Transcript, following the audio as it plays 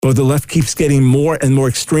But the left keeps getting more and more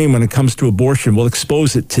extreme when it comes to abortion. We'll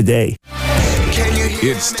expose it today.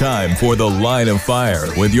 It's time for The Line of Fire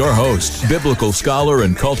with your host, biblical scholar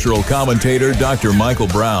and cultural commentator, Dr. Michael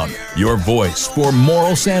Brown. Your voice for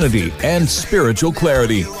moral sanity and spiritual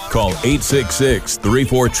clarity. Call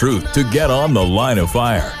 866-34-TRUTH to get on The Line of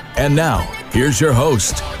Fire. And now, here's your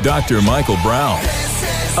host, Dr. Michael Brown.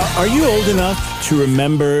 Are you old enough to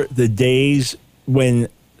remember the days when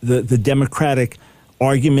the Democratic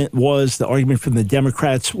argument from the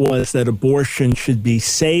Democrats was that abortion should be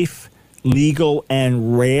safe, legal,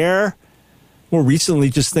 and rare? More recently,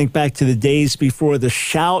 just think back to the days before the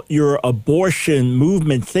Shout Your Abortion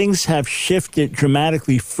movement. Things have shifted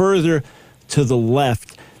dramatically further to the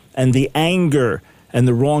left, and the anger and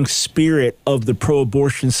the wrong spirit of the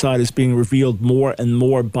pro-abortion side is being revealed more and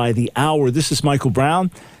more by the hour. This is Michael Brown.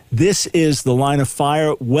 This is The Line of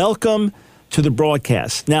Fire. Welcome to the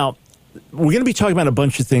broadcast. Now, we're going to be talking about a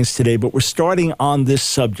bunch of things today, but we're starting on this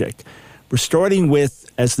subject. We're starting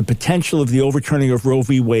with, as the potential of the overturning of Roe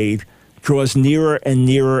v. Wade draws nearer and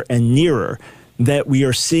nearer and nearer, that we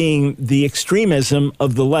are seeing the extremism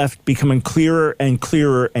of the left becoming clearer and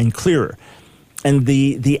clearer and clearer, and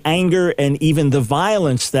the anger and even the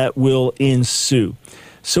violence that will ensue.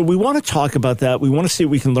 So we want to talk about that. We want to see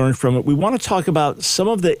what we can learn from it. We want to talk about some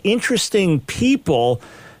of the interesting people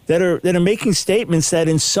that are making statements that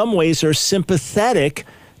in some ways are sympathetic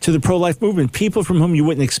to the pro-life movement, people from whom you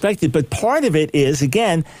wouldn't expect it. But part of it is,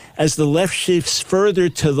 again, as the left shifts further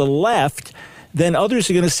to the left, then others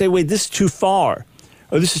are going to say, wait, this is too far,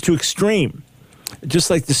 or this is too extreme. Just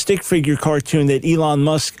like the stick figure cartoon that Elon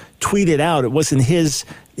Musk tweeted out. It wasn't his.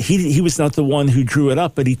 He was not the one who drew it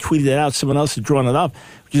up, but he tweeted it out. Someone else had drawn it up,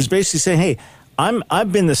 which is basically saying, hey,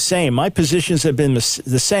 I've been the same. My positions have been the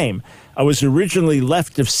same. I was originally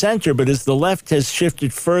left of center, but as the left has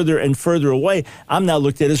shifted further and further away, I'm now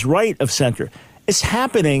looked at as right of center. It's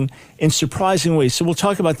happening in surprising ways. So we'll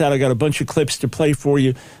talk about that. I got a bunch of clips to play for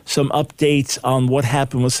you, some updates on what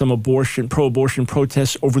happened with some pro-abortion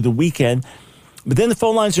protests over the weekend. But then the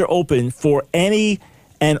phone lines are open for any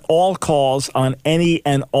and all calls on any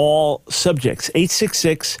and all subjects.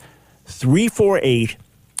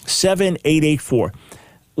 866-348-7884.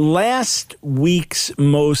 Last week's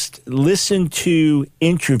most listened to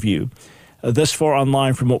interview, thus far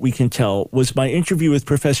online from what we can tell, was my interview with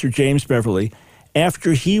Professor James Beverly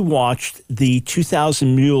after he watched the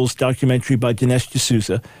 2000 Mules documentary by Dinesh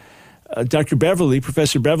D'Souza.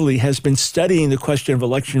 Professor Beverly, has been studying the question of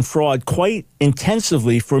election fraud quite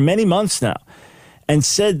intensively for many months now, and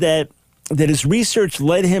said that his research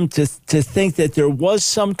led him to think that there was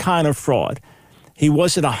some kind of fraud. He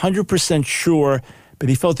wasn't 100% sure, but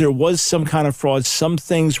he felt there was some kind of fraud. Some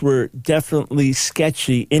things were definitely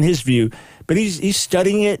sketchy in his view, but he's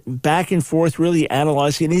studying it back and forth, really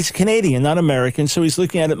analyzing it. He's Canadian, not American, so he's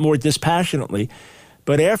looking at it more dispassionately.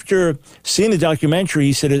 But after seeing the documentary,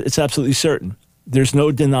 he said it's absolutely certain. There's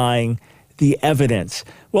no denying the evidence.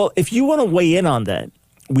 Well, if you want to weigh in on that,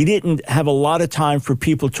 we didn't have a lot of time for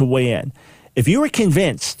people to weigh in. If you were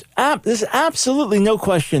convinced, there's absolutely no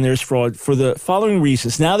question there's fraud for the following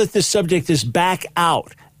reasons. Now that this subject is back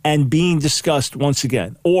out and being discussed once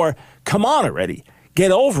again, or come on already,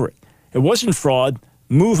 get over it. It wasn't fraud,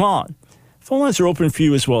 move on. Phone lines are open for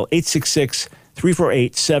you as well,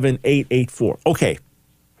 866-348-7884. Okay.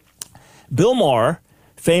 Bill Maher,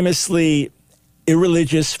 famously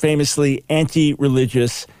irreligious, famously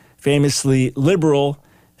anti-religious, famously liberal,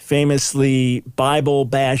 famously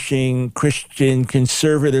Bible-bashing, Christian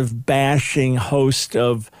conservative-bashing host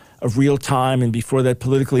of Real Time, and before that,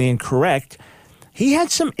 Politically Incorrect, he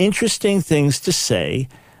had some interesting things to say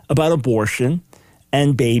about abortion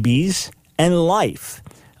and babies and life.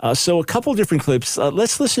 So a couple different clips.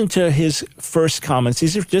 Let's listen to his first comments.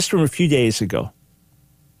 These are just from a few days ago.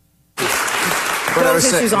 But I was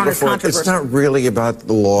saying before, it's not really about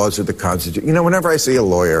the laws or the Constitution. You know, whenever I see a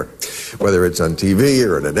lawyer, whether it's on TV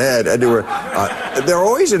or in an ad, anywhere, they're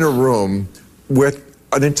always in a room with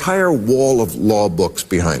an entire wall of law books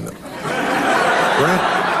behind them.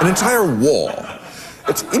 Right? An entire wall.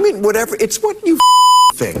 It's what you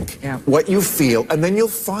think, what you feel, and then you'll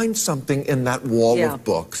find something in that wall of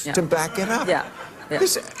books to back it up.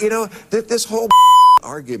 This whole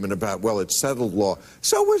argument about, well, it's settled law.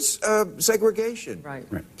 So was segregation. Right.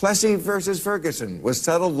 Plessy versus Ferguson was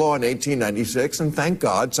settled law in 1896, and thank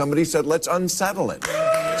God somebody said, let's unsettle it.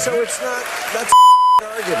 So it's not, that's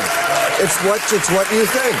argument. It's what you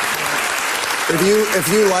think. If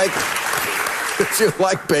you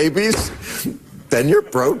like babies, then you're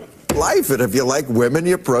pro-life, and if you like women,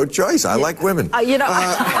 you're pro-choice. I like women. But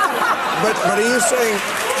are you saying...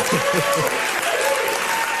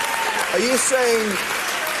 Are you saying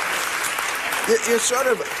you're sort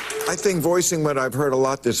of, I think, voicing what I've heard a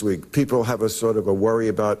lot this week. People have a sort of a worry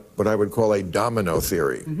about what I would call a domino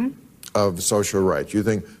theory of social rights. You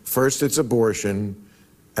think first it's abortion,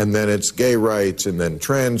 and then it's gay rights, and then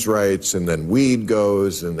trans rights, and then weed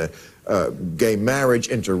goes, and then gay marriage,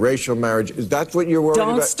 interracial marriage. Is that what you're worried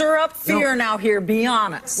about? Don't stir up fear now here. Be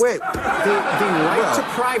honest. Wait. The right to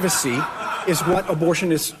privacy is what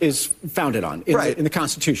abortion is founded on in the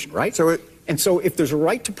Constitution, right? And so if there's a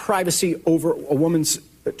right to privacy over a woman's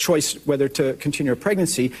choice whether to continue a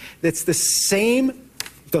pregnancy, that's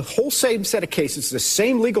the whole same set of cases, the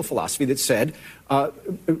same legal philosophy that said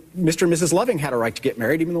Mr. and Mrs. Loving had a right to get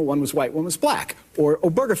married even though one was white, one was black. Or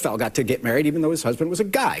Obergefell got to get married even though his husband was a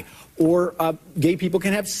guy. Or gay people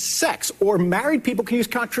can have sex. Or married people can use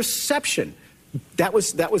contraception. That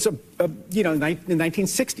was in the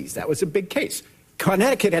 1960s. That was a big case.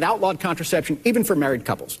 Connecticut had outlawed contraception even for married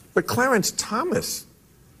couples. But Clarence Thomas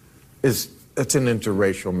that's an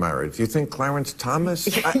interracial marriage. Do you think Clarence Thomas?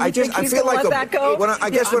 I feel like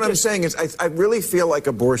what I'm saying is I really feel like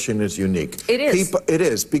abortion is unique. It is. It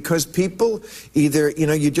is because people either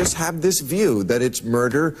you just have this view that it's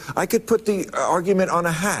murder. I could put the argument on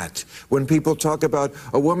a hat when people talk about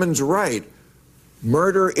a woman's right.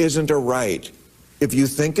 Murder isn't a right. If you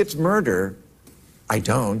think it's murder, I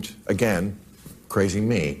don't. Again, crazy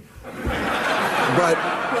me. But.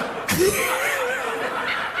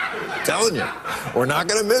 Telling you, we're not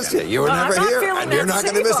going to miss you. You were never here, and you're not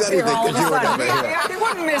going to miss anything because you were never here. You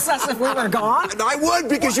wouldn't miss us if we were gone. I would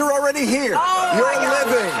because you're already here.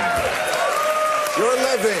 You're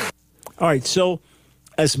living. All right, so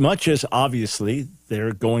as much as obviously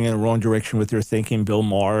they're going in the wrong direction with their thinking, Bill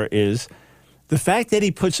Maher is, the fact that he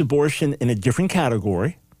puts abortion in a different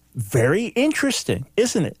category, very interesting,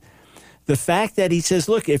 isn't it? The fact that he says,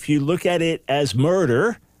 look, if you look at it as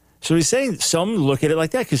murder. So he's saying some look at it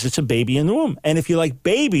like that because it's a baby in the womb. And if you like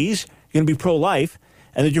babies, you're going to be pro-life,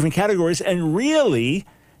 and the different categories. And really,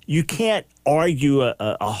 you can't argue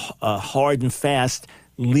a hard and fast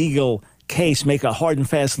legal case, make a hard and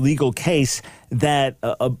fast legal case that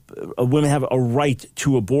women have a right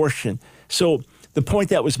to abortion. So the point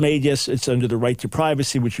that was made, yes, it's under the right to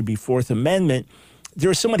privacy, which would be Fourth Amendment.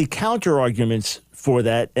 There are so many counter-arguments for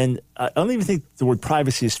that, and I don't even think the word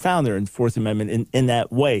privacy is found there in the Fourth Amendment in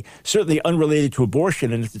that way. Certainly unrelated to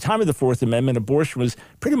abortion, and at the time of the Fourth Amendment, abortion was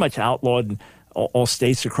pretty much outlawed in all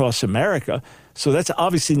states across America. So that's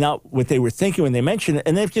obviously not what they were thinking when they mentioned it,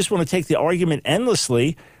 and they just want to take the argument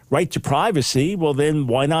endlessly, right to privacy. Well, then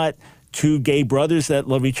why not two gay brothers that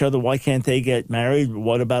love each other? Why can't they get married?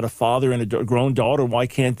 What about a father and a grown daughter? Why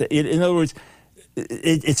can't they? In other words,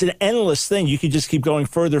 it's an endless thing. You could just keep going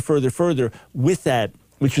further with that,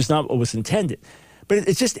 which is not what was intended. But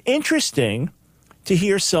it's just interesting to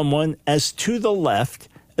hear someone as to the left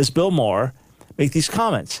as Bill Maher make these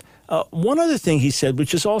comments. One other thing he said,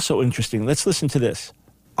 which is also interesting. Let's listen to this.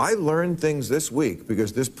 I learned things this week,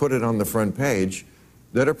 because this put it on the front page,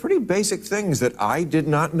 that are pretty basic things that I did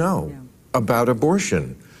not know about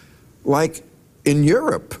abortion. Like in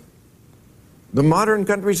Europe, the modern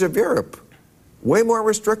countries of Europe, way more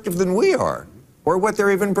restrictive than we are, or what they're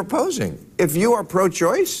even proposing. If you are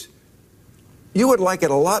pro-choice, you would like it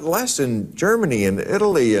a lot less in Germany and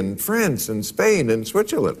Italy and France and Spain and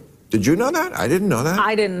Switzerland. Did you know that? I didn't know that.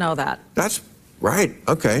 I didn't know that. That's right.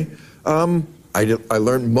 Okay. I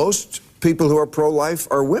learned most people who are pro-life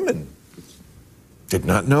are women. Did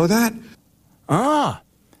not know that.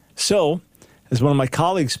 So, as one of my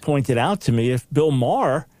colleagues pointed out to me, if Bill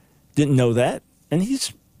Maher didn't know that, and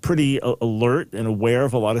he's pretty alert and aware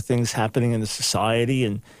of a lot of things happening in the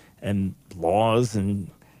society and laws and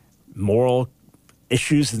moral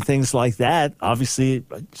issues and things like that. Obviously,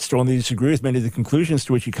 I strongly disagree with many of the conclusions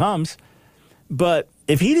to which he comes. But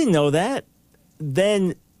if he didn't know that,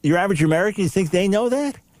 then your average American, you think they know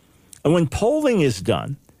that? And when polling is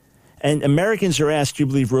done and Americans are asked, do you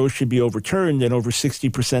believe Roe should be overturned? And over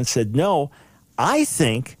 60% said no. I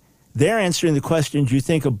think they're answering the question, do you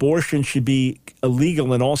think abortion should be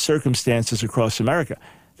illegal in all circumstances across America?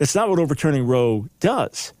 That's not what overturning Roe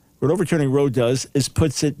does. What overturning Roe does is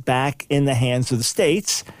puts it back in the hands of the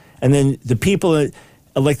states, and then the people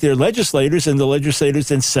elect their legislators, and the legislators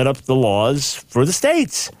then set up the laws for the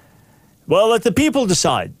states. Well, let the people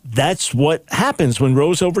decide. That's what happens when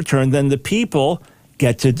Roe's overturned. Then the people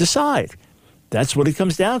get to decide. That's what it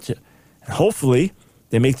comes down to. And hopefully,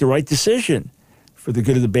 they make the right decision for the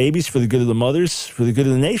good of the babies, for the good of the mothers, for the good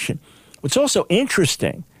of the nation. What's also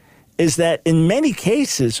interesting is that in many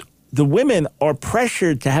cases, the women are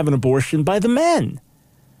pressured to have an abortion by the men.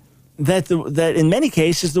 that in many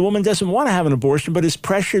cases the woman doesn't want to have an abortion but is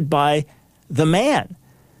pressured by the man.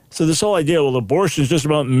 So this whole idea, well, abortion is just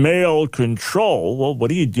about male control. Well, what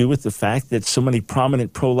do you do with the fact that so many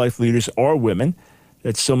prominent pro-life leaders are women,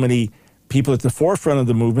 that so many people at the forefront of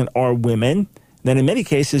the movement are women, then in many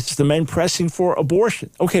cases it's the men pressing for abortion.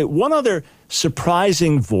 Okay, one other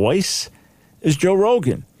surprising voice is Joe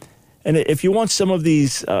Rogan. And if you want some of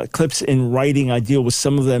these clips in writing, I deal with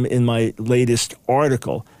some of them in my latest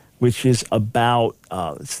article, which is about,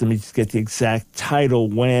 let me just get the exact title,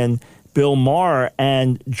 when Bill Maher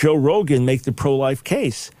and Joe Rogan make the pro-life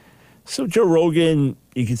case. So Joe Rogan,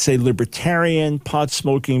 you could say libertarian,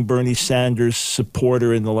 pot-smoking Bernie Sanders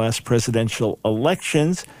supporter in the last presidential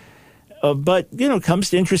elections, but, comes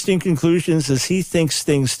to interesting conclusions as he thinks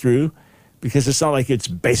things through, because it's not like it's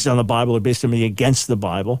based on the Bible or based on being against the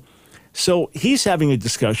Bible. So he's having a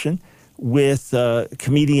discussion with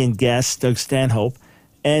comedian guest Doug Stanhope,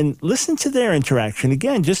 and listen to their interaction.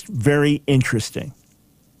 Again, just very interesting.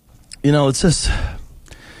 It's just,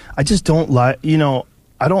 I just don't like,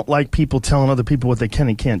 I don't like people telling other people what they can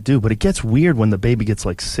and can't do, but it gets weird when the baby gets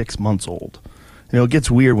like 6 months old. It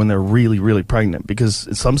gets weird when they're really, really pregnant, because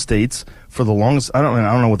in some states, for the longest, I don't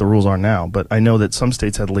know what the rules are now, but I know that some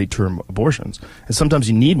states had late-term abortions, and sometimes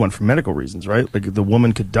you need one for medical reasons, right? Like the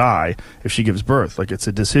woman could die if she gives birth. Like it's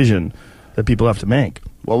a decision that people have to make.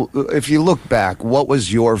 Well, if you look back, what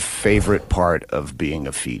was your favorite part of being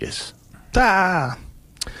a fetus?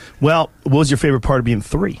 Well, what was your favorite part of being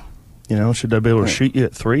 3? Should I be able to shoot you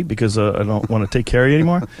at 3 because I don't want to take care of you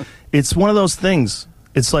anymore? It's one of those things.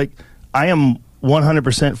 It's like I am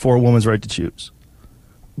 100% for a woman's right to choose.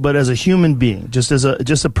 But as a human being, just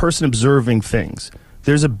a person observing things,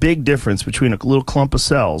 there's a big difference between a little clump of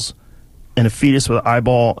cells and a fetus with an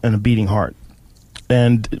eyeball and a beating heart.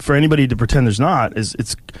 And for anybody to pretend there's not,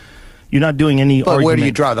 you're not doing any argument. But where do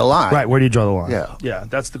you draw the line? Right, where do you draw the line? Yeah,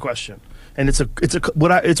 that's the question. And it's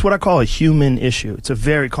what I call a human issue. It's a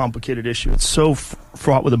very complicated issue. It's so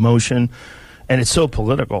fraught with emotion, and it's so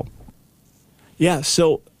political. Yeah.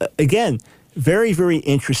 So again, very, very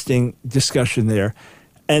interesting discussion there.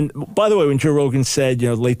 And by the way, when Joe Rogan said,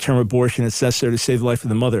 late-term abortion is necessary to save the life of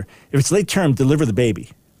the mother, if it's late-term, deliver the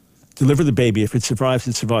baby. Deliver the baby. If it survives,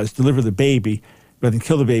 it survives. Deliver the baby rather than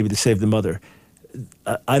kill the baby to save the mother.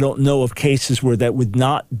 I don't know of cases where that would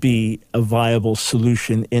not be a viable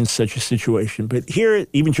solution in such a situation. But here,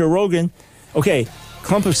 even Joe Rogan, okay,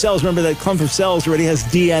 clump of cells, remember that clump of cells already has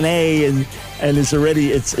DNA and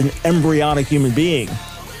it's an embryonic human being.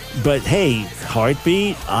 But hey,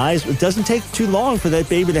 heartbeat, eyes, it doesn't take too long for that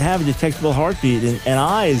baby to have a detectable heartbeat. And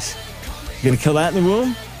eyes, you're going to kill that in the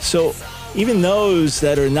womb? So even those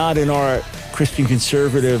that are not in our Christian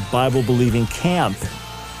conservative Bible-believing camp,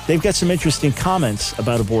 they've got some interesting comments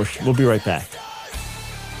about abortion. We'll be right back.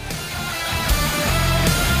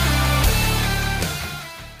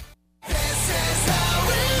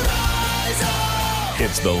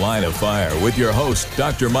 It's The Line of Fire with your host,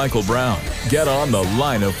 Dr. Michael Brown. Get on The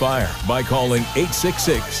Line of Fire by calling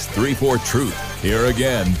 866-34-TRUTH. Here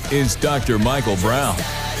again is Dr. Michael Brown.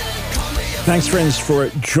 Thanks, friends, for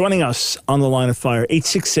joining us on The Line of Fire.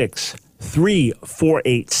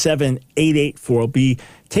 866-348-7884. I'll be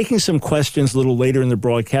taking some questions a little later in the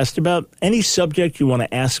broadcast about any subject you want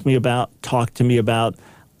to ask me about, talk to me about,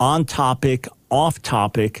 on topic, off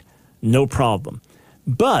topic, no problem.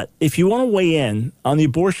 But if you want to weigh in on the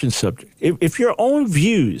abortion subject, if your own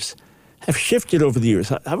views have shifted over the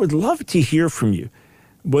years, I would love to hear from you,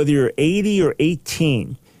 whether you're 80 or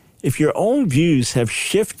 18. If your own views have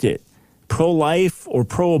shifted, pro-life or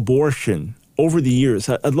pro-abortion, over the years,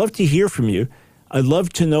 I'd love to hear from you. I'd love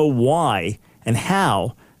to know why and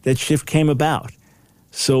how that shift came about.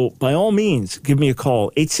 So by all means, give me a call,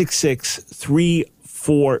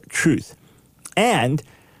 866-34-TRUTH. And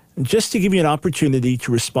just to give you an opportunity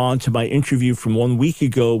to respond to my interview from 1 week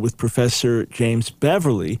ago with Professor James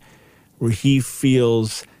Beverly, where he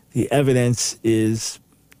feels the evidence is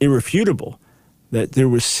irrefutable that there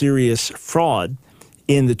was serious fraud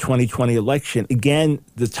in the 2020 election. Again,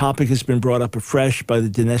 the topic has been brought up afresh by the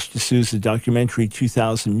Dinesh D'Souza documentary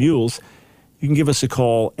 2000 Mules. You can give us a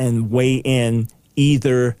call and weigh in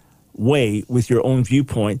either way with your own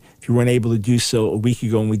viewpoint if you weren't able to do so a week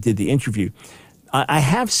ago when we did the interview. I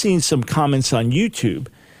have seen some comments on YouTube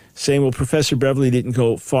saying, well, Professor Beverly didn't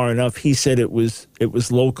go far enough. He said it was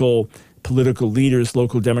local political leaders,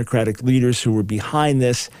 local Democratic leaders who were behind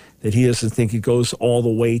this, that he doesn't think it goes all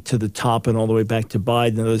the way to the top and all the way back to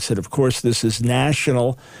Biden. And others said, of course, this is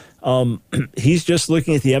national. He's just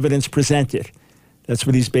looking at the evidence presented. That's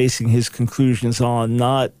what he's basing his conclusions on,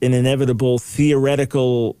 not an inevitable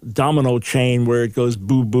theoretical domino chain where it goes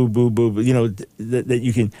boo, boo, boo, boo, that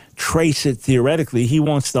you can trace it theoretically. He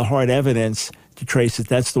wants the hard evidence to trace it.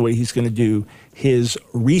 That's the way he's going to do his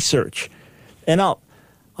research. And I'll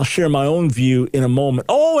share my own view in a moment.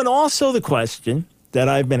 Oh, and also the question that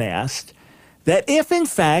I've been asked, that if in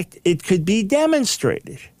fact it could be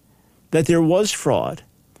demonstrated that there was fraud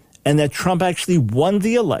and that Trump actually won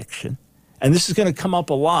the election, and this is going to come up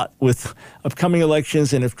a lot with upcoming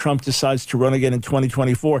elections, and if Trump decides to run again in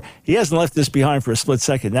 2024, he hasn't left this behind for a split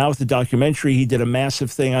second. Now with the documentary, he did a massive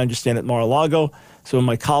thing, I understand, at Mar-a-Lago. So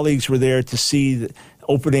my colleagues were there to see the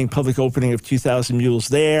public opening of 2,000 Mules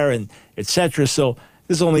there, and et cetera. So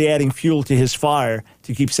this is only adding fuel to his fire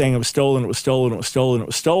to keep saying it was stolen, it was stolen, it was stolen, it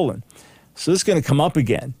was stolen. So this is going to come up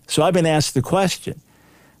again. So I've been asked the question,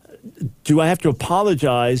 do I have to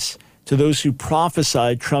apologize to those who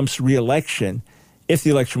prophesied Trump's reelection if the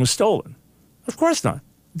election was stolen? Of course not.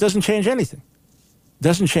 It doesn't change anything. It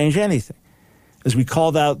doesn't change anything. As we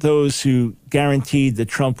called out those who guaranteed that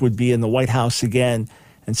Trump would be in the White House again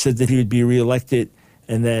and said that he would be reelected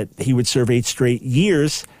and that he would serve 8 straight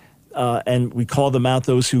years, and we called them out,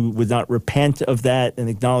 those who would not repent of that and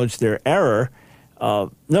acknowledge their error.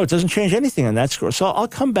 No, it doesn't change anything on that score. So I'll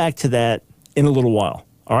come back to that in a little while,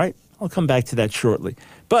 all right? I'll come back to that shortly.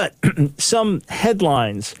 But some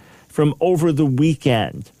headlines from over the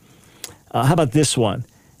weekend. How about this one?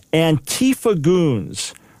 Antifa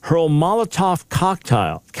goons hurl Molotov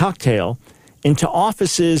cocktail into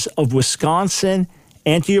offices of Wisconsin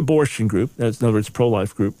anti-abortion group, that's in other words,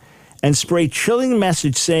 pro-life group, and spray chilling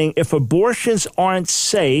message saying, if abortions aren't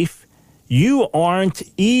safe, you aren't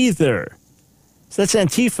either. So that's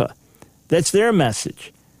Antifa. That's their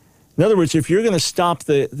message. In other words, if you're going to stop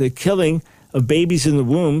the killing of babies in the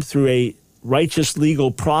womb through a righteous legal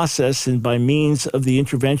process and by means of the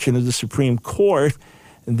intervention of the Supreme Court,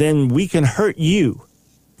 then we can hurt you.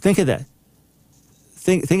 Think of that.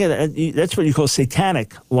 Think of that. That's what you call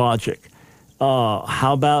satanic logic.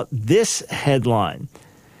 How about this headline?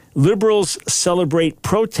 Liberals celebrate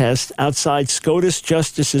protest outside SCOTUS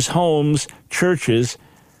justices' homes, churches,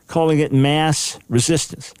 calling it mass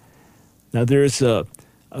resistance. Now, there's a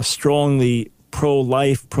strongly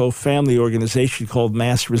pro-life, pro-family organization called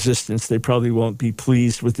Mass Resistance. They probably won't be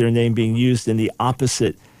pleased with their name being used in the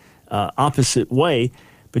opposite way.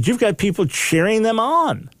 But you've got people cheering them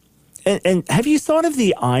on. And have you thought of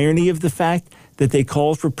the irony of the fact that they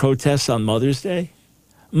called for protests on Mother's Day?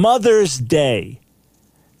 Mother's Day.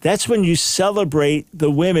 That's when you celebrate the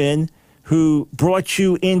women who brought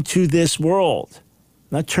you into this world,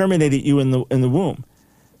 not terminated you in the womb.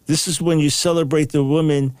 This is when you celebrate the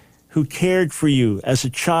women who cared for you as a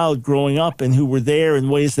child growing up and who were there in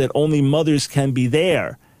ways that only mothers can be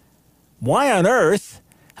there. Why on earth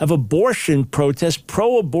have abortion protests,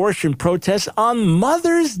 pro-abortion protests on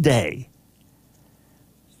Mother's Day?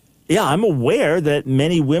 Yeah, I'm aware that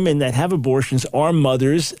many women that have abortions are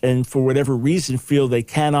mothers and for whatever reason feel they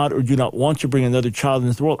cannot or do not want to bring another child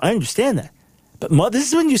into the world. I understand that. But this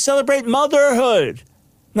is when you celebrate motherhood,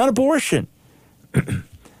 not abortion.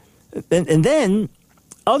 and then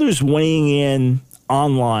others weighing in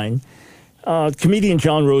online. Comedian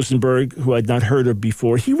John Rosenberg, who I'd not heard of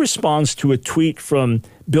before, he responds to a tweet from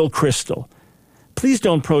Bill Kristol. Please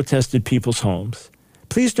don't protest at people's homes.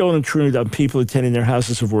 Please don't intrude on people attending their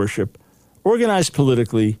houses of worship. Organize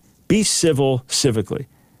politically. Be civil civically.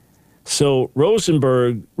 So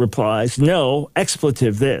Rosenberg replies, no,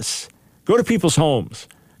 expletive this. Go to people's homes.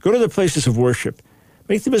 Go to their places of worship.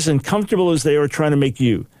 Make them as uncomfortable as they are trying to make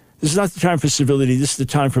you. This is not the time for civility. This is the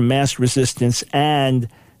time for mass resistance and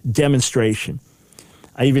demonstration.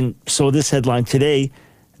 I even saw this headline today.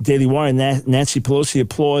 Daily Wire, Nancy Pelosi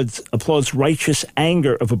applauds righteous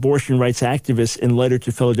anger of abortion rights activists in letter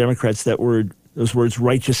to fellow Democrats. Those words,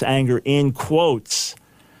 righteous anger, in quotes.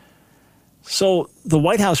 So the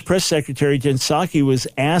White House press secretary, Jen Psaki, was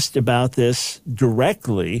asked about this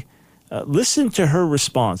directly. Listen to her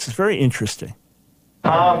response. It's very interesting.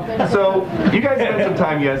 So you guys spent some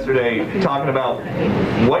time yesterday talking about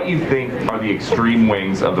what you think are the extreme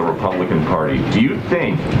wings of the Republican Party. Do you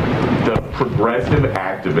think the progressive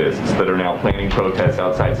activists that are now planning protests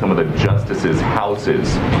outside some of the justices'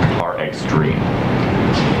 houses are extreme?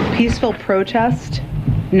 Peaceful protest?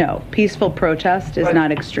 No. Peaceful protest is not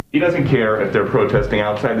extreme. He doesn't care if they're protesting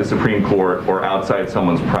outside the Supreme Court or outside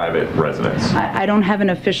someone's private residence. I don't have an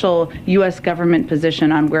official U.S. government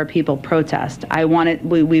position on where people protest. We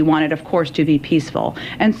want it, of course, to be peaceful.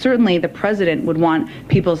 And certainly the president would want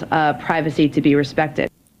people's privacy to be respected.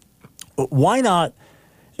 Why not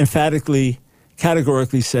emphatically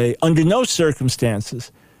categorically say, under no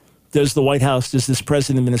circumstances does the White House, does this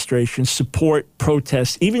present administration support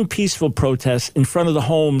protests, even peaceful protests, in front of the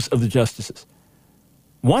homes of the justices.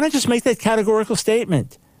 Why not just make that categorical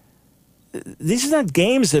statement? These are not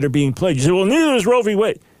games that are being played. You say, well, neither is Roe v.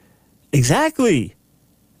 Wade. Exactly.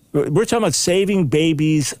 We're talking about saving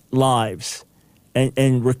babies' lives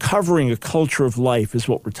and recovering a culture of life is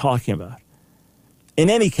what we're talking about. In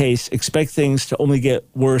any case, expect things to only get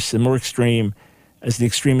worse and more extreme as the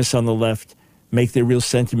extremists on the left make their real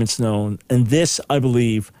sentiments known. And this, I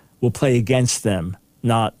believe, will play against them,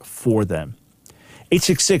 not for them.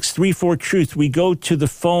 866-34-TRUTH. We go to the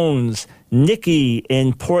phones. Nikki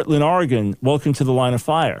in Portland, Oregon. Welcome to the Line of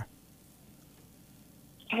Fire.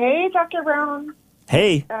 Hey, Dr. Brown.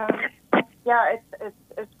 Hey. Yeah,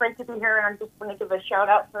 it's great to be here, and I just want to give a shout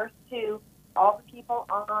out first to all the people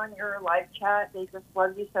on your live chat. They just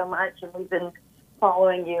love you so much, and we've been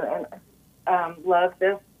following you and love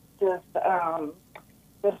this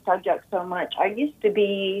subject so much. I used to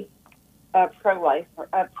be a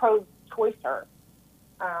pro-choicer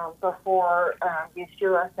before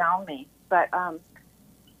Yeshua found me, but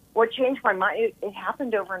what changed my mind? It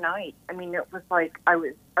happened overnight. I mean, it was like I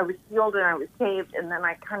was healed and I was saved, and then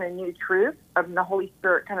I kind of knew truth, and the Holy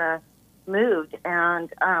Spirit kind of moved,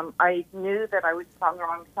 and I knew that I was on the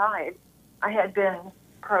wrong side. I had been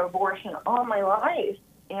pro-abortion all my life,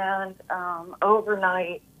 and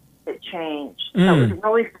overnight it changed. So it was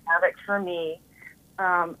really dramatic for me,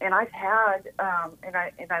 and I've had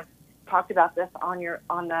and I've talked about this on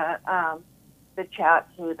the chat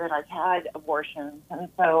too, that I've had abortions, and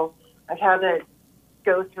so I've had to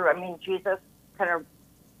go through. I mean, Jesus kind of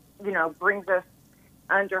brings us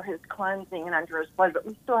under His cleansing and under His blood, but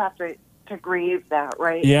we still have to grieve that,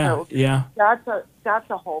 right? Yeah, so yeah. That's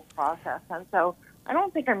a whole process, and so I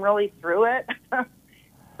don't think I'm really through it.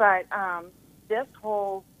 But this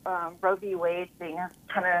whole Roe v. Wade thing has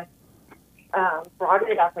kind of brought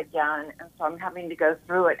it up again, and so I'm having to go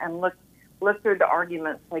through it and look through the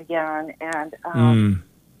arguments again, and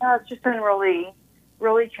it's just been really,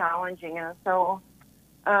 really challenging, and so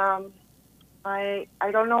I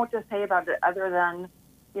don't know what to say about it other than,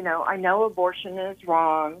 I know abortion is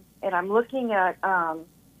wrong, and I'm looking at the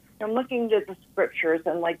scriptures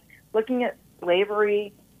and looking at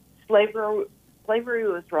slavery. Slavery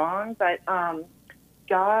was wrong, but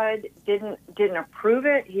God didn't approve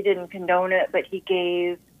it. He didn't condone it, but He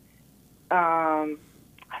gave.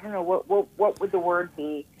 I don't know what would the word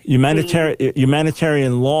be?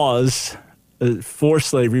 Humanitarian laws for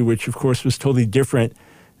slavery, which of course was totally different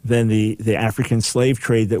than the African slave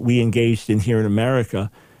trade that we engaged in here in America.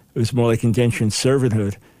 It was more like indentured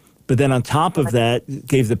servanthood. But then on top of that,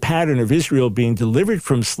 gave the pattern of Israel being delivered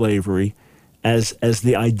from slavery as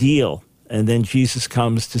the ideal. And then Jesus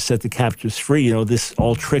comes to set the captives free. This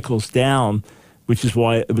all trickles down, which is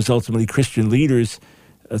why it was ultimately Christian leaders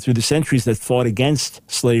through the centuries that fought against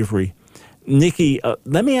slavery. Nikki,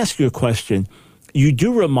 let me ask you a question. You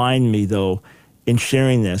do remind me, though, in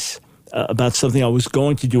sharing this, about something I was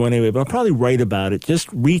going to do anyway, but I'll probably write about it, just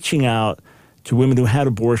reaching out to women who had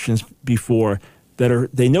abortions before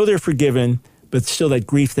they know they're forgiven, but still that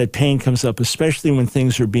grief, that pain comes up, especially when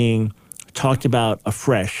things are being talked about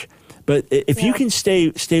afresh. But if you can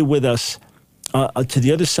stay with us to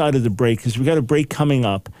the other side of the break, because we've got a break coming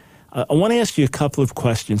up, I want to ask you a couple of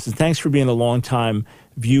questions. And thanks for being a longtime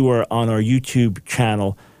viewer on our YouTube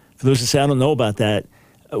channel. For those that say, I don't know about that,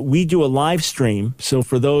 we do a live stream. So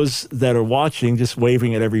for those that are watching, just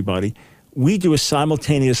waving at everybody, we do a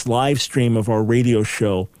simultaneous live stream of our radio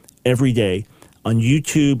show every day on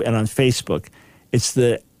YouTube and on Facebook. It's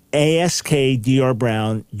the Ask Dr.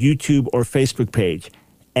 Brown YouTube or Facebook page.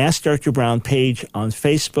 Ask Dr. Brown page on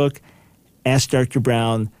Facebook, Ask Dr.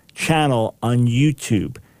 Brown channel on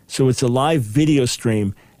YouTube. So it's a live video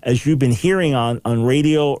stream. As you've been hearing on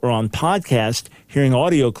radio or on podcast, hearing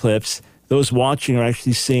audio clips, those watching are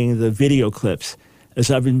actually seeing the video clips. As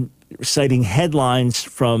I've been citing headlines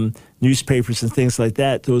from newspapers and things like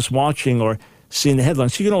that, those watching are seeing the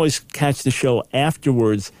headlines. So you can always catch the show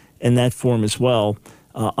afterwards in that form as well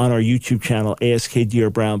on our YouTube channel, Ask Dr.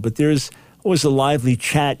 Brown. But there's always a lively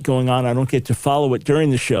chat going on. I don't get to follow it during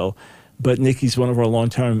the show, but Nikki's one of our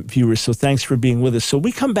longtime viewers, so thanks for being with us. So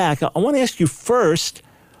we come back. I want to ask you first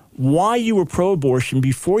why you were pro-abortion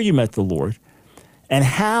before you met the Lord, and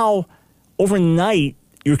how overnight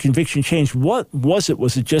your conviction changed. What was it?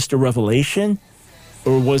 Was it just a revelation,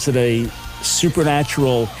 or was it a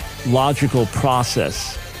supernatural, logical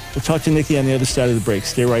process? We'll talk to Nikki on the other side of the break.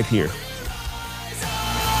 Stay right here.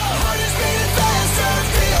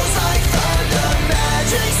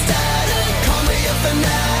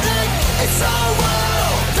 It's all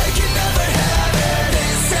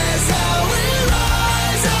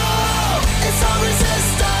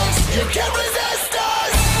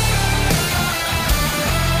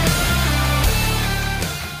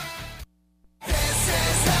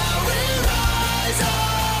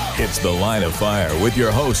It's The Line of Fire with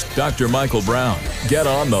your host, Dr. Michael Brown. Get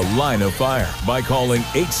on The Line of Fire by calling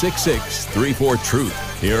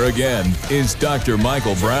 866-34-TRUTH. Here again is Dr.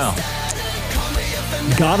 Michael Brown.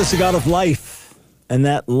 God is a God of life, and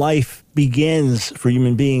that life begins for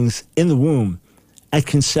human beings in the womb at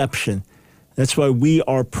conception. That's why we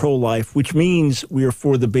are pro-life, which means we are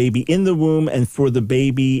for the baby in the womb and for the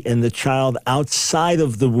baby and the child outside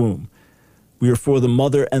of the womb. We are for the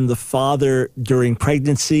mother and the father during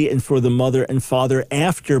pregnancy and for the mother and father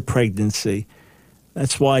after pregnancy.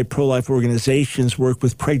 That's why pro-life organizations work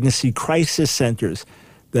with pregnancy crisis centers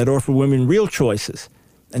that offer women real choices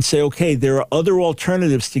and say, okay, there are other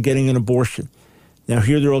alternatives to getting an abortion. Now,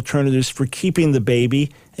 here are the alternatives for keeping the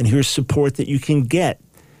baby, and here's support that you can get.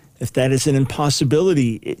 If that is an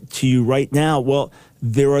impossibility to you right now, well,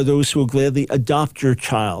 there are those who will gladly adopt your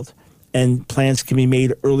child, and plans can be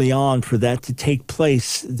made early on for that to take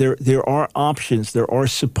place. There are options, there are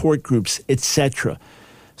support groups, etc.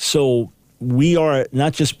 So we are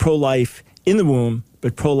not just pro-life in the womb,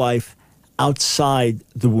 but pro-life outside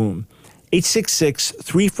the womb.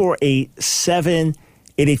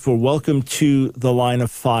 866-348-7884. Welcome to The Line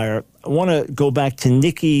of Fire. I want to go back to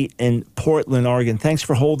Nikki in Portland, Oregon. Thanks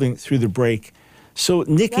for holding through the break. So,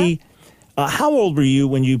 Nikki, how old were you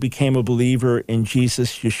when you became a believer in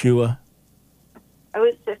Jesus, Yeshua? I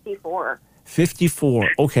was 54.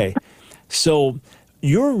 54. Okay. So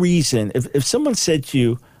your reason, if someone said to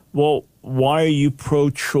you, well, why are you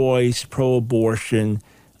pro-choice, pro-abortion?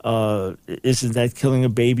 Isn't that killing a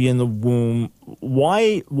baby in the womb?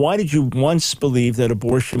 Why did you once believe that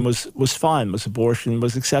abortion was fine, abortion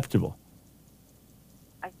was acceptable?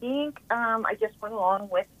 I think I just went along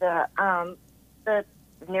with the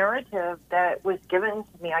narrative that was given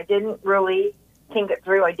to me. I didn't really think it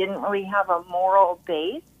through. I didn't really have a moral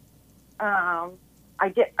base. I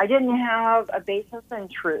didn't have a basis in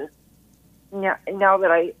truth. Now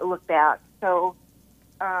that I look back, so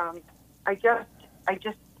I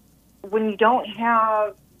just when you don't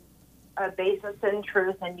have a basis in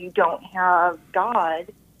truth and you don't have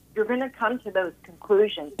God, you're going to come to those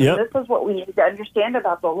conclusions. Yep. And this is what we need to understand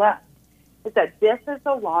about the left: is that this is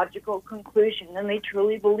a logical conclusion, and they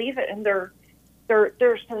truly believe it, and they're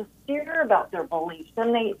sincere about their beliefs,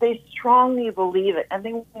 and they strongly believe it, and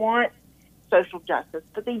they want social justice,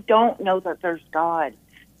 but they don't know that there's God.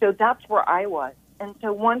 So that's where I was. And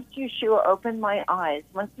so once Yeshua opened my eyes,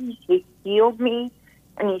 once he healed me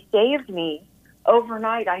and he saved me,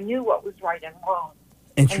 overnight I knew what was right and wrong.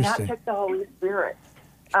 Interesting. And that took the Holy Spirit.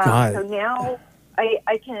 So now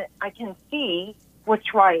I can see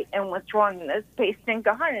what's right and what's wrong, and it's based in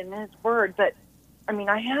God and His Word. But I mean,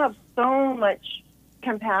 I have so much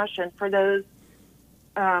compassion for those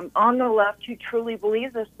on the left who truly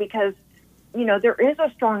believe this, because, you know, there is a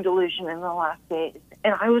strong delusion in the last days,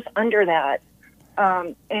 and I was under that.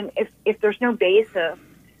 And if there's no basis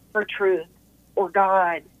for truth or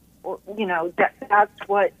God, or, you know, that's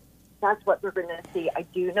what they're going to see. I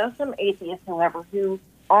do know some atheists, however, who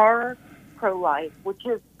are pro-life, which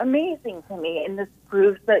is amazing to me, and this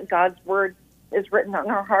proves that God's Word is written on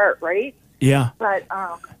our heart, right? Yeah. But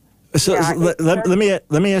let me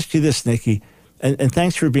ask you this, Nikki, and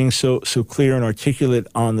thanks for being so clear and articulate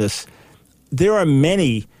on this. There are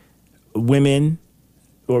many women,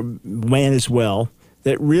 or men as well,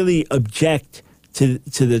 that really object to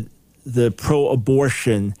the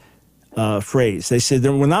pro-abortion phrase. They say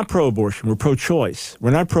we're not pro-abortion, we're pro-choice. We're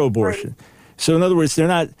not pro-abortion. Right. So in other words, they're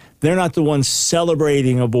not the ones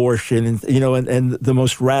celebrating abortion, and the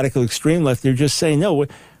most radical extreme left. They're just saying, no,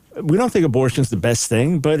 we don't think abortion is the best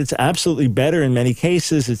thing, but it's absolutely better in many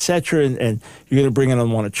cases, et cetera. And you're going to bring an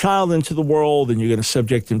unwanted child into the world, and you're going to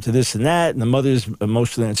subject him to this and that, and the mother's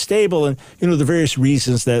emotionally unstable, and the various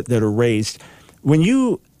reasons that are raised. When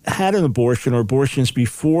you had an abortion or abortions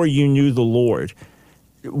before you knew the Lord,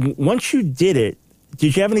 once you did it,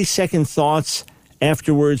 did you have any second thoughts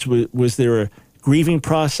afterwards? Was there a grieving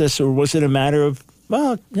process, or was it a matter of,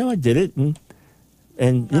 well, I did it, and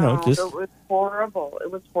just... It was horrible. It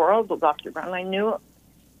was horrible, Dr. Brown. I knew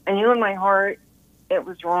in my heart it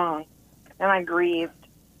was wrong, and I grieved.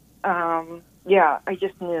 I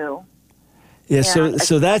just knew. Yeah,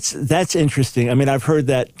 so that's interesting. I mean, I've heard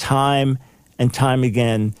that time and time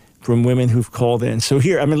again from women who've called in. So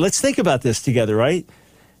here, I mean, let's think about this together, right?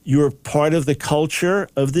 You're part of the culture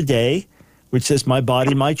of the day, which says my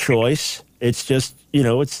body, my choice. It's just,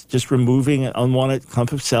 it's just removing an unwanted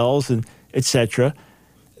clump of cells and et cetera.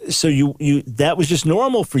 So you that was just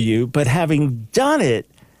normal for you, but having done it,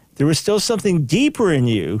 there was still something deeper in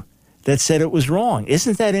you that said it was wrong.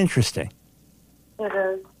 Isn't that interesting? It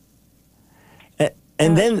is.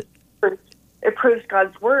 And then, it proves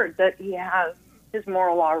God's word that He has His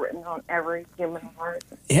moral law written on every human heart.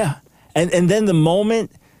 Yeah. And then the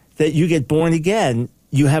moment that you get born again,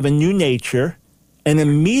 you have a new nature, and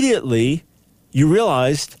immediately you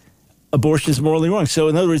realized abortion is morally wrong. So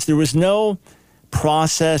in other words, there was no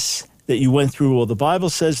process that you went through, well, the Bible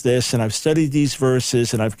says this, and I've studied these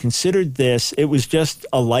verses, and I've considered this. It was just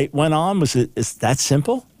a light went on. Is that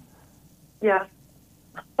simple? Yeah,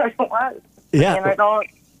 it was. Yeah. And I don't,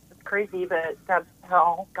 it's crazy, but that's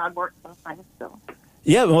how God works sometimes. So.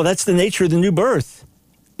 Yeah, well, that's the nature of the new birth,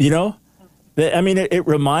 you know? I mean, it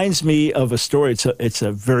reminds me of a story. It's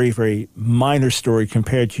a very, very minor story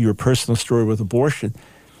compared to your personal story with abortion.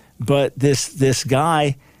 But this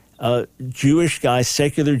guy, Jewish guy,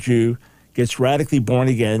 secular Jew, gets radically born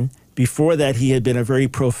again. Before that, he had been a very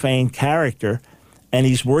profane character, and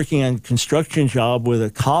he's working on a construction job with a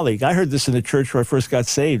colleague. I heard this in the church where I first got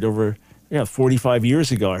saved over 45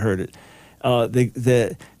 years ago. I heard it.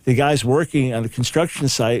 The guy's working on a construction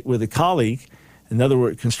site with a colleague,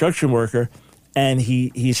 another construction worker, and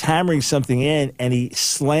he's hammering something in, and he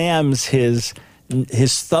slams his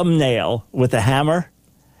thumbnail with a hammer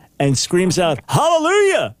and screams out,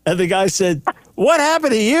 "Hallelujah!" And the guy said, "What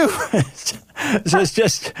happened to you?" So it's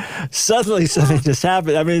just suddenly something just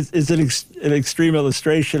happened. I mean, it's an extreme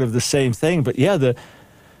illustration of the same thing. But yeah, the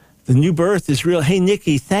new birth is real. Hey,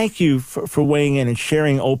 Nikki, thank you for weighing in and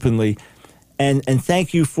sharing openly. And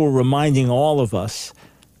thank you for reminding all of us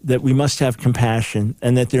that we must have compassion,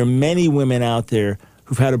 and that there are many women out there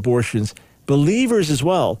who've had abortions, believers as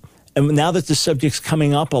well. And now that the subject's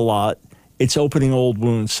coming up a lot, it's opening old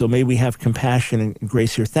wounds. So may we have compassion and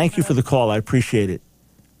grace here. Thank you for the call. I appreciate it.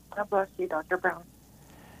 God bless you, Dr. Brown.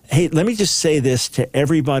 Hey, let me just say this to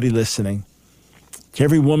everybody listening, to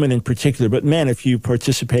every woman in particular, but men, if you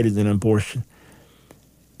participated in an abortion,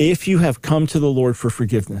 if you have come to the Lord for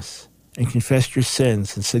forgiveness and confessed your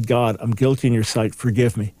sins and said, "God, I'm guilty in your sight,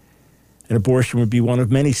 forgive me," an abortion would be one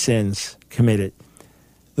of many sins committed.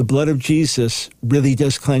 The blood of Jesus really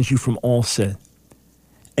does cleanse you from all sin.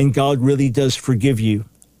 And God really does forgive you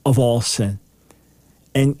of all sin.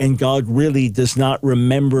 And God really does not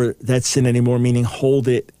remember that sin anymore, meaning hold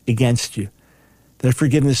it against you. That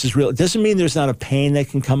forgiveness is real. It doesn't mean there's not a pain that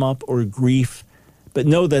can come up or grief, but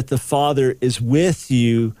know that the Father is with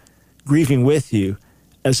you, grieving with you,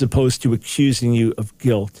 as opposed to accusing you of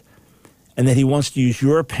guilt. And that He wants to use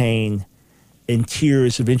your pain in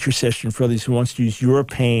tears of intercession for others. He wants to use your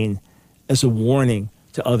pain as a warning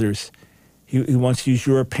to others. He wants to use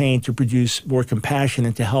your pain to produce more compassion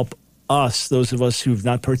and to help us, those of us who've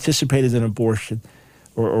not participated in abortion,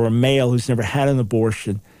 or a male who's never had an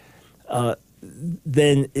abortion.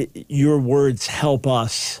 Your words help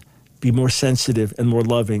us be more sensitive and more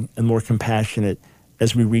loving and more compassionate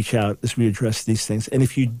as we reach out, as we address these things. And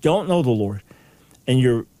if you don't know the Lord and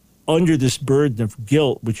you're under this burden of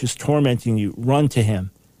guilt, which is tormenting you, run to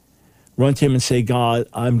Him. Run to Him and say, "God,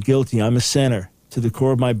 I'm guilty. I'm a sinner. To the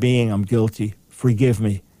core of my being, I'm guilty. Forgive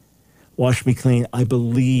me. Wash me clean. I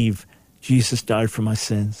believe Jesus died for my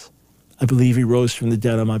sins. I believe He rose from the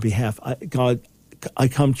dead on my behalf. God, I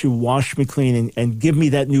come to wash me clean and give me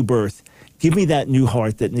that new birth. Give me that new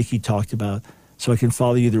heart that Nikki talked about so I can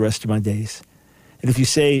follow you the rest of my days." And if you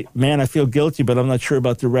say, "Man, I feel guilty, but I'm not sure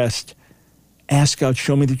about the rest," ask God,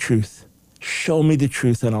 "Show me the truth. Show me the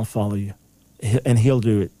truth and I'll follow you." And He'll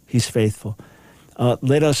do it. He's faithful.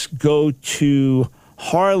 Let us go to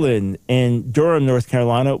Harlan in Durham, North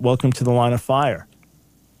Carolina. Welcome to the Line of Fire.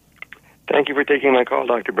 Thank you for taking my call,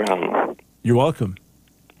 Dr. Brown. You're welcome.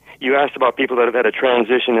 You asked about people that have had a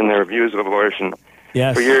transition in their views of abortion.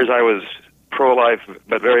 Yes. For years I was pro-life,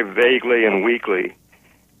 but very vaguely and weakly,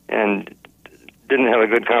 and didn't have a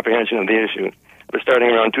good comprehension of the issue. But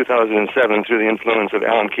starting around 2007, through the influence of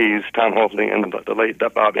Alan Keyes, Tom Hoefling, and the late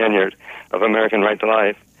Bob Enyart of American Right to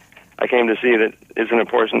Life, I came to see that it's an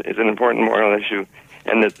important moral issue,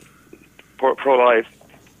 and that pro-life,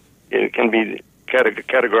 it can be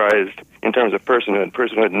categorized in terms of personhood.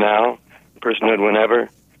 Personhood now, personhood whenever,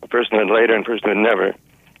 personhood later, and personhood never.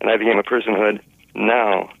 And I became a personhood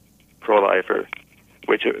now pro-lifer,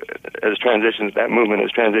 which has transitioned, that movement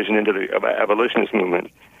has transitioned into the abolitionist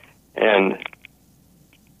movement. And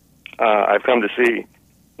I've come to see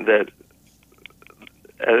that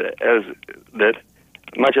that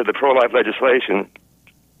much of the pro-life legislation,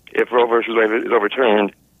 if Roe versus Wade is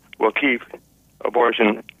overturned, will keep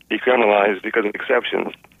abortion decriminalized because of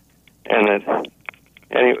exceptions, and that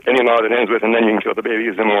any law that ends with "and then you can kill the baby"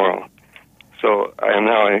 is immoral. So I am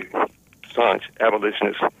now a staunch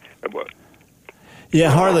abolitionist. Yeah,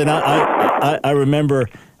 Harlan, I remember,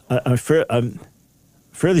 I'm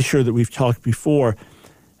fairly sure that we've talked before.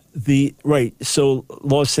 So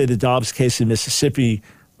laws say the Dobbs case in Mississippi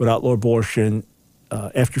would outlaw abortion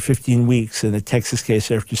after 15 weeks, and the Texas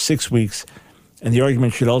case after 6 weeks, and the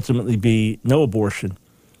argument should ultimately be no abortion.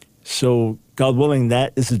 So, God willing,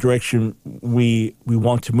 that is the direction we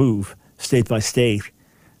want to move, state by state.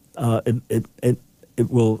 It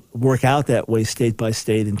will work out that way, state by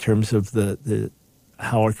state, in terms of the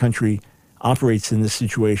how our country operates in this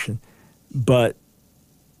situation. But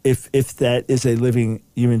if that is a living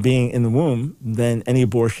human being in the womb, then any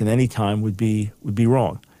abortion any time would be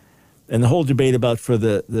wrong. And the whole debate about for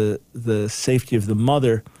the safety of the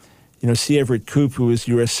mother, C. Everett Koop, who was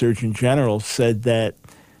U.S. Surgeon General, said that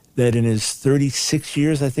in his 36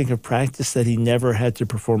 years, I think, of practice, that he never had to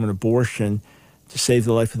perform an abortion to save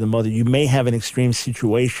the life of the mother. You may have an extreme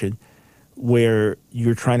situation where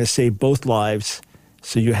you're trying to save both lives,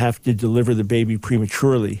 so you have to deliver the baby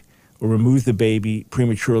prematurely or remove the baby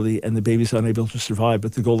prematurely, and the baby's unable to survive.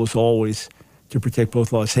 But the goal is always to protect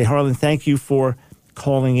both lives. Hey, Harlan, thank you for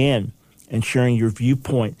calling in and sharing your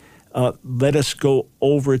viewpoint. Let us go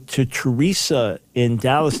over to Teresa in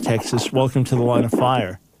Dallas, Texas. Welcome to the Line of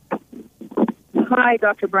Fire. Hi,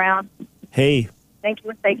 Dr. Brown. Hey. Thank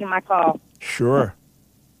you for taking my call. Sure.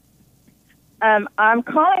 I'm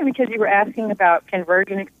calling because you were asking about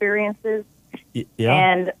conversion experiences. Yeah.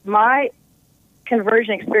 And my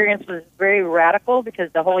conversion experience was very radical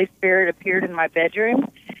because the Holy Spirit appeared in my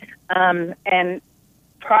bedroom. And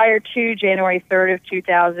prior to January 3rd of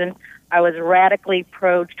 2000, I was radically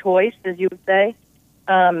pro-choice, as you would say.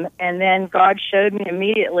 And then God showed me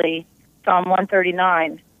immediately Psalm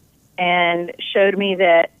 139 and showed me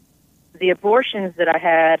that the abortions that I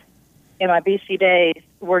had in my BC days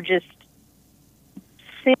were just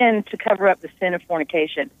sin to cover up the sin of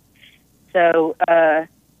fornication. So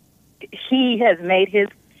he has made his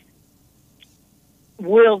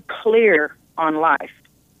will clear on life.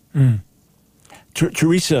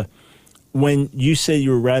 Teresa, when you say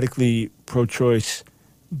you were radically pro-choice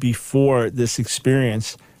before this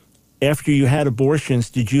experience, after you had abortions,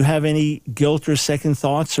 did you have any guilt or second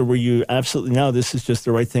thoughts, or were you absolutely, no, this is just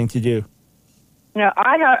the right thing to do? No,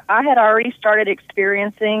 I had already started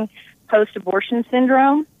experiencing post-abortion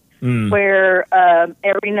syndrome, where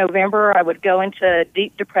every November I would go into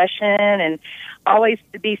deep depression and always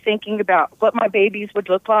be thinking about what my babies would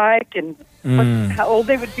look like and how old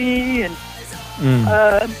they would be. And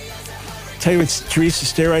tell you what, Teresa,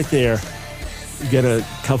 stay right there. You get a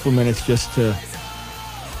couple minutes just to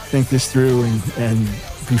think this through, and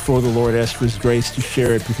before the Lord asks for his grace, to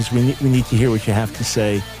share it, because we need to hear what you have to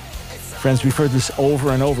say. Friends, we've heard this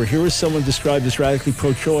over and over. Here was someone described as radically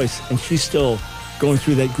pro-choice, and she's still going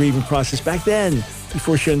through that grieving process back then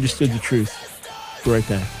before she understood the truth. Be right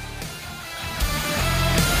back.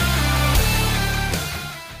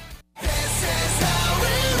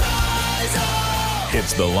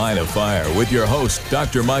 It's The Line of Fire with your host,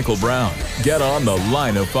 Dr. Michael Brown. Get on The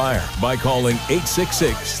Line of Fire by calling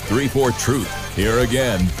 866-34-TRUTH. Here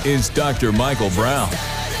again is Dr. Michael Brown.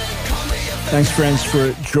 Thanks, friends,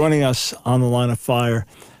 for joining us on The Line of Fire.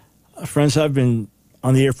 Friends, I've been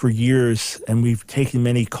on the air for years, and we've taken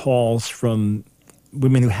many calls from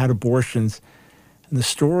women who had abortions. And the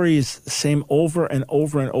story is the same over and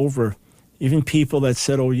over and over. Even people that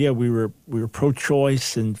said, oh, yeah, we were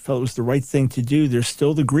pro-choice and felt it was the right thing to do, there's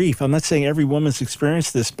still the grief. I'm not saying every woman's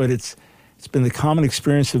experienced this, but it's been the common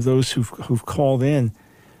experience of those who've called in.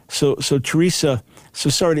 So Teresa, so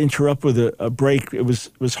sorry to interrupt with a break. It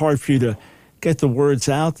was hard for you to get the words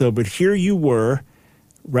out, though. But here you were,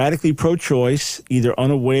 radically pro-choice, either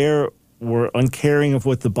unaware or uncaring of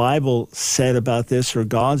what the Bible said about this or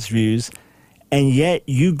God's views, and yet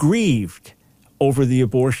you grieved over the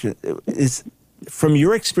abortion. Is, from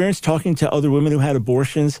your experience talking to other women who had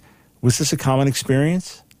abortions, was this a common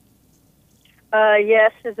experience?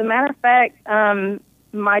 Yes. As a matter of fact,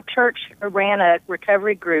 my church ran a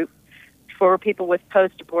recovery group for people with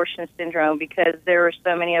post-abortion syndrome because there were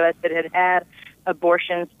so many of us that had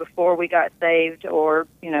abortions before we got saved, or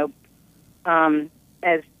as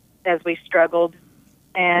we struggled,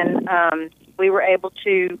 and we were able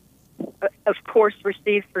to, of course,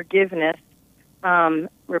 receive forgiveness.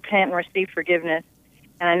 Repent and receive forgiveness,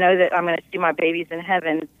 and I know that I'm going to see my babies in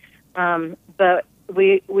heaven. But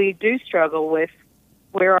we do struggle with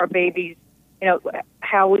where our babies,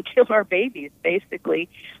 how we kill our babies. Basically,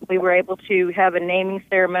 we were able to have a naming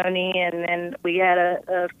ceremony, and then we had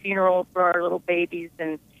a funeral for our little babies,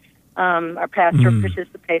 and our pastor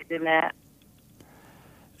participated in that.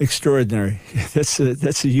 Extraordinary. That's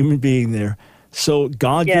a human being there. So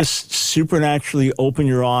God just supernaturally opened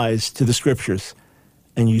your eyes to the scriptures,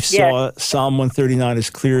 and you saw Psalm 139 as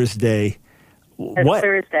clear as day.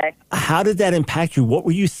 Thursday. How did that impact you? What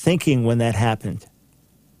were you thinking when that happened?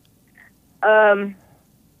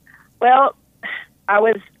 Well,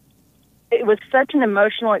 it was such an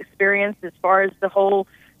emotional experience as far as the whole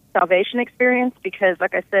salvation experience, because,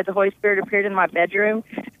 like I said, the Holy Spirit appeared in my bedroom.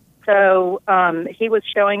 So he was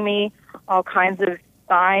showing me all kinds of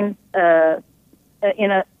signs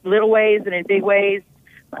in little ways and in big ways.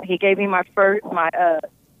 He gave me my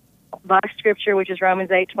life scripture, which is Romans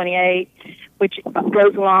 8:28, which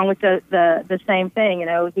goes along with the same thing. You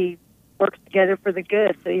know, he works together for the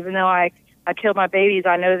good. So even though I killed my babies,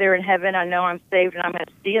 I know they're in heaven. I know I'm saved, and I'm going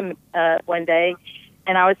to see them one day.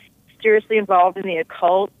 And I was seriously involved in the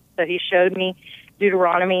occult. So he showed me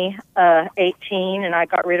Deuteronomy 18, and I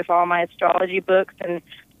got rid of all my astrology books and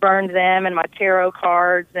burned them and my tarot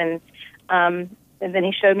cards. And then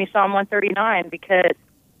he showed me Psalm 139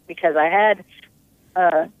 because I had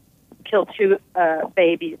killed 2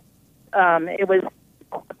 babies. It was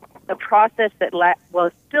a process that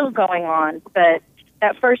was still going on, but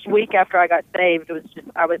that first week after I got saved, it was just,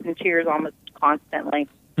 I was in tears almost constantly.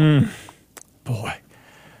 Boy.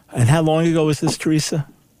 And how long ago was this, Teresa?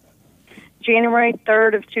 January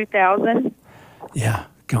 3rd of 2000. Yeah,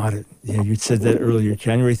 got it. Yeah, you said that earlier.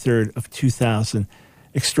 January 3rd of 2000.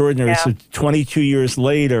 Extraordinary. Yeah. So 22 years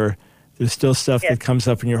later, there's still stuff that comes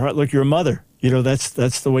up in your heart. Look, you're a mother. You know,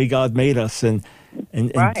 that's the way God made us. And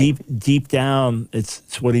deep down,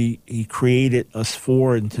 it's what he created us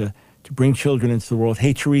for, and to bring children into the world.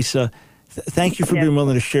 Hey, Teresa, thank you for being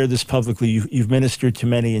willing to share this publicly. You've ministered to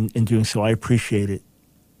many in doing so. I appreciate it.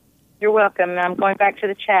 You're welcome. I'm going back to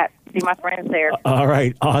the chat. See my friends there. All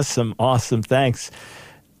right. Awesome. Thanks.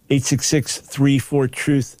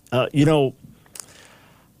 866-34-TRUTH. You know,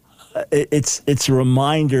 it's a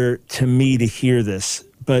reminder to me to hear this,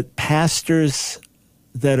 but pastors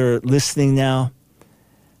that are listening now,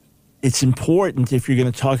 it's important, if you're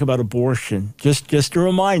going to talk about abortion, just a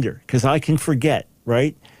reminder, because I can forget,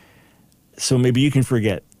 right? So maybe you can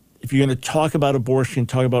forget. If you're going to talk about abortion,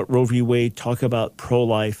 talk about Roe v. Wade, talk about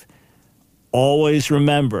pro-life, always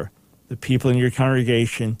remember the people in your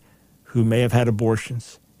congregation who may have had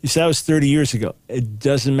abortions. You said that was 30 years ago. It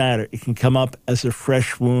doesn't matter. It can come up as a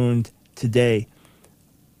fresh wound today.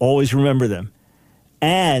 Always remember them.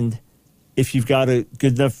 And if you've got a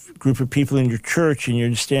good enough group of people in your church and you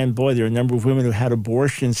understand, boy, there are a number of women who had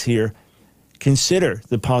abortions here, consider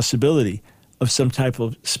the possibility of some type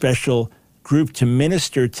of special group to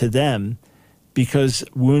minister to them, because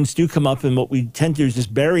wounds do come up, and what we tend to do is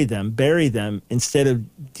just bury them instead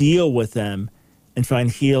of deal with them and find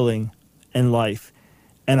healing and life.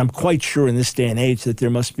 And I'm quite sure in this day and age that there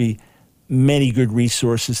must be many good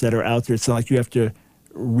resources that are out there. It's not like you have to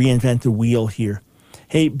reinvent the wheel here.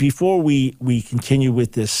 Hey, before we continue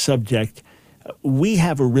with this subject, we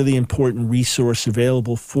have a really important resource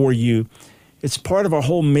available for you. It's part of our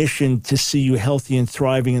whole mission to see you healthy and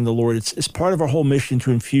thriving in the Lord. It's part of our whole mission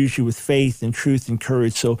to infuse you with faith and truth and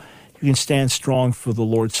courage so you can stand strong for the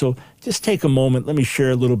Lord. So just take a moment. Let me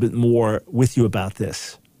share a little bit more with you about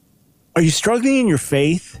this. Are you struggling in your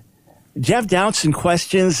faith? Do you have doubts and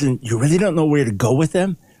questions and you really don't know where to go with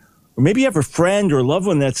them? Or maybe you have a friend or a loved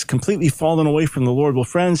one that's completely fallen away from the Lord. Well,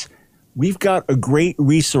 friends, we've got a great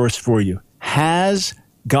resource for you. Has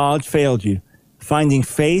God failed you? Finding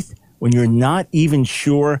faith when you're not even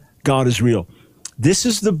sure God is real. This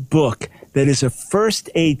is the book that is a first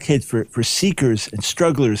aid kit for seekers and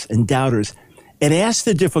strugglers and doubters. It asks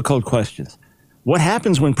the difficult questions. What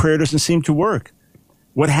happens when prayer doesn't seem to work?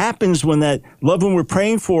 What happens when that loved one we're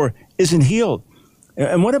praying for isn't healed?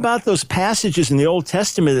 And what about those passages in the Old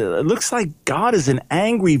Testament? It looks like God is an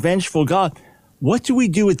angry, vengeful God. What do we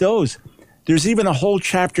do with those? There's even a whole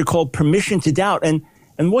chapter called Permission to Doubt. And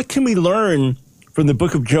what can we learn from the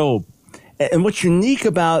book of Job? And what's unique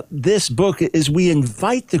about this book is we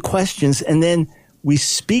invite the questions and then we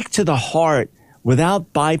speak to the heart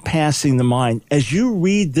without bypassing the mind. As you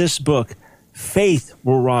read this book, faith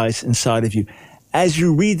will rise inside of you. As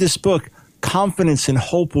you read this book, confidence and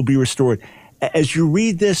hope will be restored. As you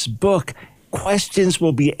read this book, questions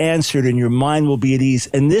will be answered and your mind will be at ease.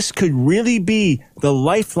 And this could really be the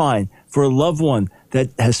lifeline for a loved one that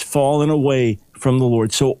has fallen away from the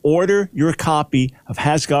Lord. So order your copy of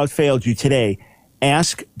Has God Failed You today.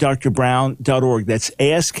 AskDrBrown.org. That's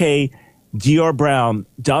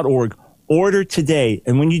AskDrBrown.org. Order today.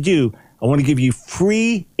 And when you do, I want to give you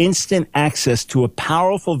free instant access to a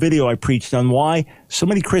powerful video I preached on why so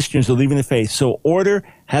many Christians are leaving the faith. So order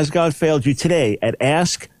Has God Failed You today at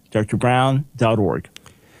AskDrBrown.org.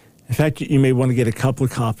 In fact, you may want to get a couple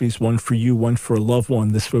of copies, one for you, one for a loved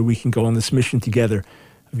one. This way we can go on this mission together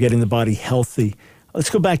of getting the body healthy. Let's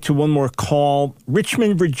go back to one more call.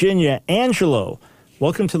 Richmond, Virginia. Angelo,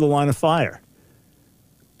 welcome to the Line of Fire.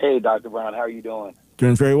 Hey, Dr. Brown, how are you doing?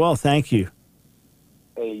 Doing very well, thank you.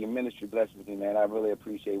 Hey, your ministry blesses me, man. I really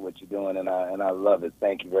appreciate what you're doing, and I love it.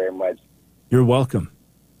 Thank you very much. You're welcome.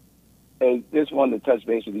 Hey, just wanted to touch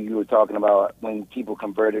base with you. You were talking about when people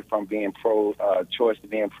converted from being pro-choice to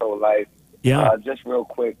being pro-life. Yeah. Just real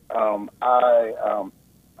quick, I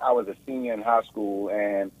was a senior in high school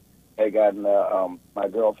and had gotten my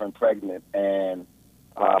girlfriend pregnant, and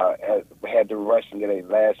had to rush and get a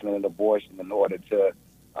last-minute abortion in order to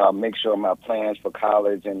make sure my plans for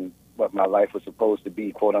college and what my life was supposed to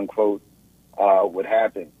be, quote unquote, would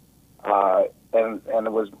happen. And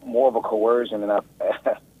it was more of a coercion, and I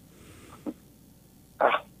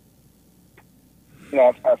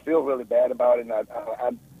feel really bad about it, and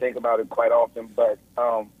I think about it quite often. But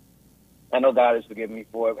I know God has forgiven me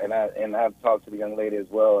for it, and I've talked to the young lady as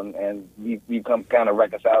well, and we come kind of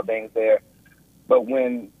reconcile things there. But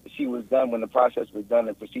when she was done, when the process was done,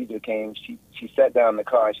 the procedure came, she sat down in the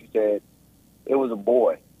car and she said, "It was a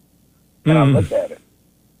boy." And I looked at her.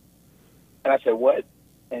 And I said, "What?"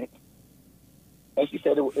 And she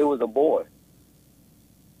said, it was a boy.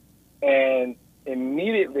 And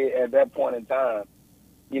immediately at that point in time,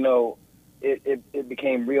 it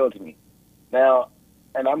became real to me. Now,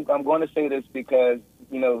 and I'm going to say this because,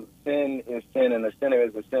 sin is sin and a sinner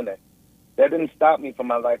is a sinner. That didn't stop me from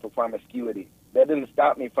my life of promiscuity. That didn't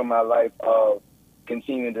stop me from my life of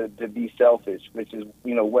continuing to be selfish, which is,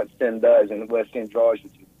 what sin does and what sin draws you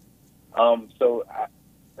to. So I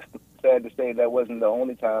sad to say that wasn't the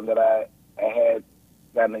only time that I had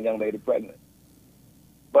gotten a young lady pregnant.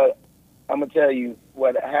 But I'm going to tell you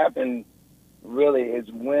what happened really is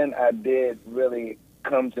when I did really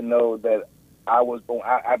come to know that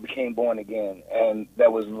I became born again, and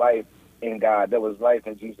there was life in God. There was life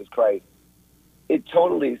in Jesus Christ. It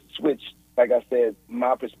totally switched, like I said,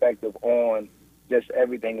 my perspective on just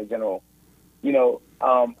everything in general.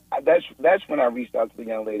 That's when I reached out to the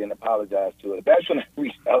young lady and apologized to her. That's when I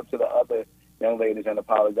reached out to the other young ladies and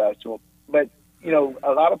apologized to them. But,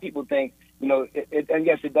 a lot of people think, and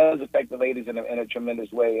yes, it does affect the ladies in a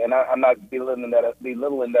tremendous way. And I'm not belittling that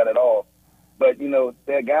at all. But,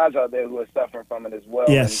 there are guys out there who are suffering from it as well.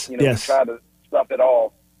 Yes, and, yes. We try to stuff it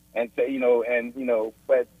off and say,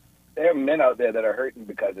 but there are men out there that are hurting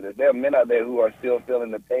because of this. There are men out there who are still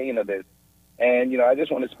feeling the pain of this. And, I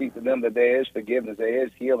just want to speak to them that there is forgiveness, there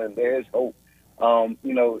is healing, there is hope.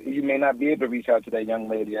 You may not be able to reach out to that young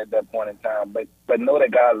lady at that point in time, but know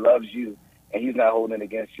that God loves you and he's not holding it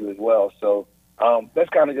against you as well. So that's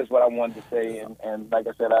kind of just what I wanted to say. And like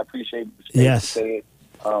I said, I appreciate the space to say it.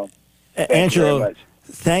 Angelo,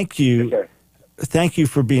 thank you. Yes, thank you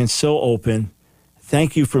for being so open.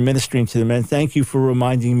 Thank you for ministering to the men. Thank you for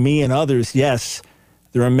reminding me and others, yes,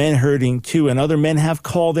 there are men hurting too, and other men have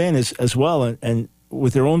called in as well, and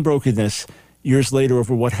with their own brokenness years later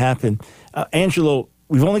over what happened. Angelo,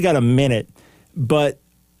 we've only got a minute, but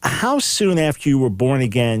how soon after you were born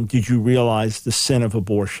again did you realize the sin of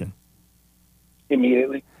abortion?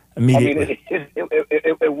 Immediately. Immediately. I mean,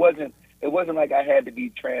 it wasn't like I had to be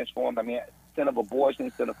transformed. I mean, sin of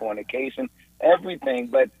abortion, sin of fornication, everything.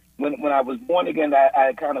 But when I was born again,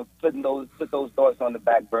 I kind of put those thoughts on the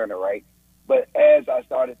back burner, right? But as I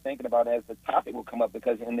started thinking about it, as the topic would come up,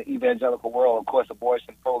 because in the evangelical world, of course,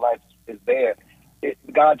 abortion, pro-life is there,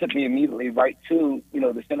 God took me immediately right to,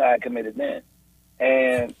 the sin I had committed then.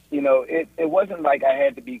 And, it wasn't like I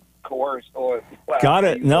had to be coerced or... Well, got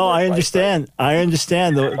it. No, I understand. I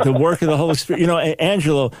understand the work of the Holy Spirit.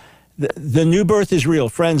 Angelo, the new birth is real.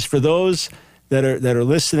 Friends, for those that are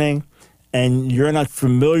listening and you're not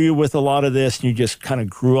familiar with a lot of this and you just kind of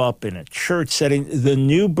grew up in a church setting, the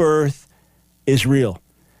new birth is real.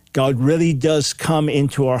 God really does come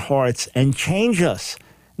into our hearts and change us.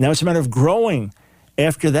 Now it's a matter of growing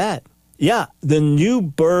after that. Yeah, the new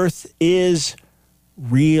birth is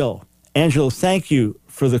real. Angelo, thank you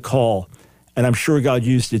for the call, and I'm sure God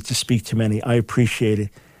used it to speak to many. I appreciate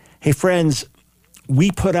it. Hey, friends,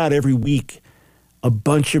 we put out every week a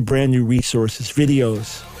bunch of brand new resources,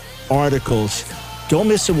 videos, articles. Don't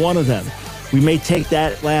miss one of them. We may take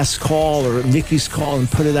that last call or Nikki's call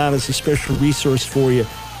and put it out as a special resource for you,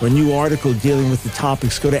 or a new article dealing with the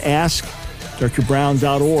topics. Go to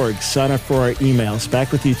AskDrBrown.org. Sign up for our emails.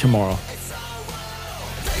 Back with you tomorrow.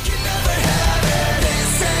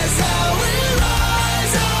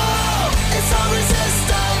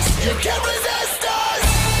 You